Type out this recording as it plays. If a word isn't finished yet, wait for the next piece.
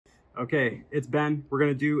Okay, it's Ben. We're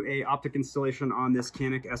gonna do a optic installation on this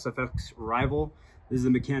Canik SFX Rival. This is the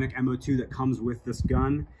Mecanik MO2 that comes with this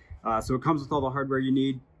gun. So it comes with all the hardware you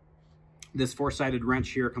need. This four-sided wrench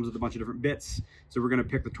here comes with a bunch of different bits. So we're gonna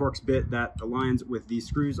pick the Torx bit that aligns with these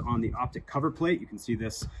screws on the optic cover plate. You can see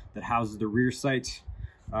this, that houses the rear sight,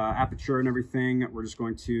 aperture and everything. We're just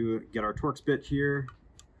going to get our Torx bit here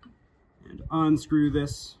and unscrew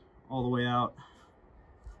this all the way out.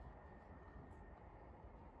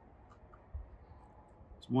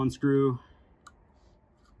 It's one screw.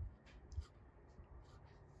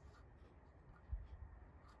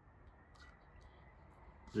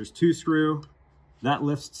 There's two screw. That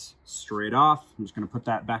lifts straight off. I'm just going to put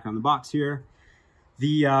that back on the box here.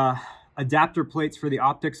 The adapter plates for the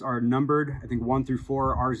optics are numbered, I think 1 through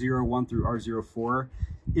 4, R0, 1 through R04.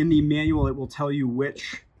 In the manual, it will tell you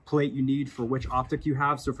which plate you need for which optic you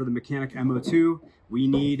have. So for the Mecanik MO2, we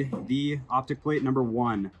need the optic plate number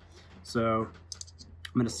 1. So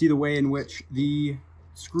I'm going to see the way in which the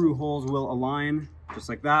screw holes will align, just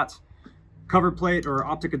like that. Cover plate or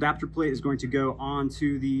optic adapter plate is going to go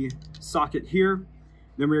onto the socket here.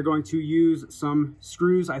 Then we're going to use some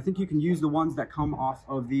screws. I think you can use the ones that come off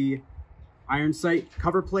of the iron sight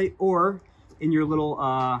cover plate, or in your little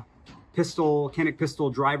Canik pistol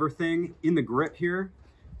driver thing in the grip here.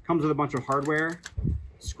 Comes with a bunch of hardware,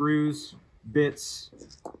 screws, bits,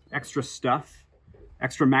 extra stuff,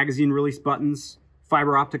 extra magazine release buttons,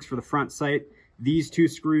 fiber optics for the front sight. These two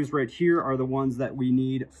screws right here are the ones that we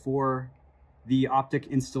need for the optic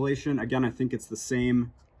installation. Again, I think it's the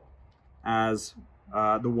same as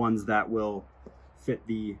the ones that will fit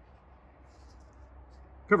the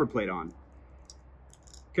cover plate on.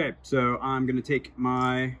 Okay, so I'm gonna take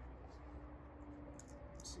my,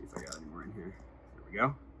 let's see if I got any more in here. There we go.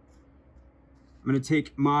 I'm gonna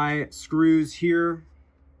take my screws here.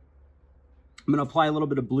 I'm gonna apply a little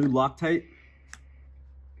bit of blue Loctite.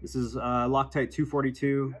 This is Loctite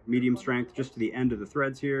 242, medium strength, just to the end of the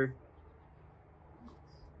threads here.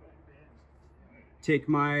 Take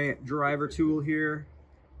my driver tool here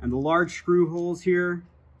and the large screw holes here.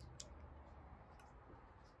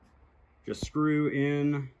 Just screw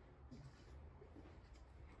in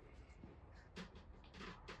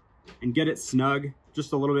and get it snug,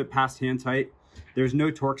 just a little bit past hand tight. There's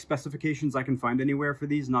no torque specifications I can find anywhere for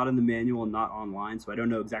these, not in the manual and not online, so I don't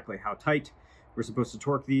know exactly how tight we're supposed to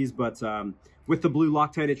torque these, but with the blue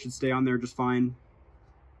Loctite, it should stay on there just fine.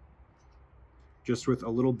 Just with a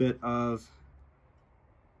little bit of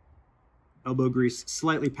elbow grease,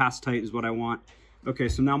 slightly past tight is what I want. Okay,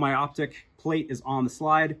 so now my optic plate is on the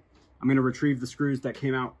slide. I'm gonna retrieve the screws that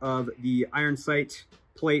came out of the iron sight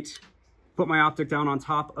plate, put my optic down on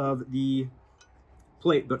top of the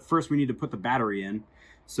plate, but first we need to put the battery in.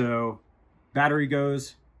 So battery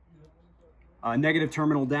goes negative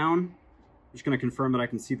terminal down. I'm just gonna confirm that I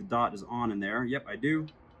can see the dot is on in there. Yep, I do.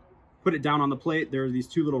 Put it down on the plate. There are these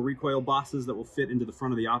two little recoil bosses that will fit into the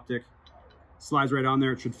front of the optic. Slides right on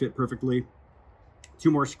there, it should fit perfectly. Two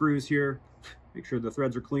more screws here, make sure the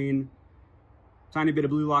threads are clean. Tiny bit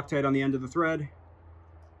of blue Loctite on the end of the thread,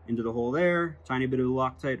 into the hole there. Tiny bit of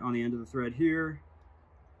Loctite on the end of the thread here,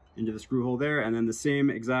 into the screw hole there, and then the same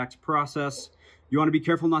exact process. You want to be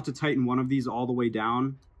careful not to tighten one of these all the way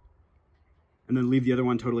down and then leave the other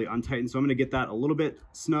one totally untightened. So I'm going to get that a little bit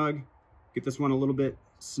snug, get this one a little bit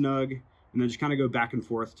snug, and then just kind of go back and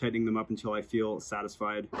forth, tightening them up until I feel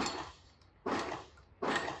satisfied.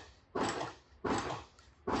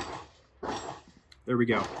 There we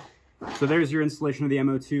go. So there's your installation of the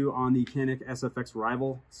MO2 on the Canik SFX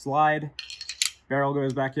Rival slide. Barrel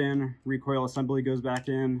goes back in, recoil assembly goes back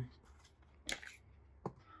in,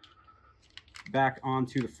 back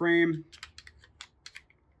onto the frame.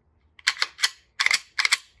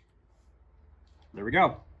 There we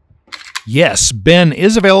go. Yes, Ben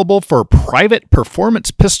is available for private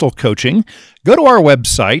performance pistol coaching. Go to our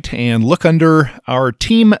website and look under our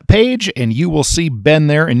team page, and you will see Ben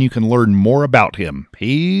there, and you can learn more about him.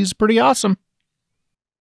 He's pretty awesome.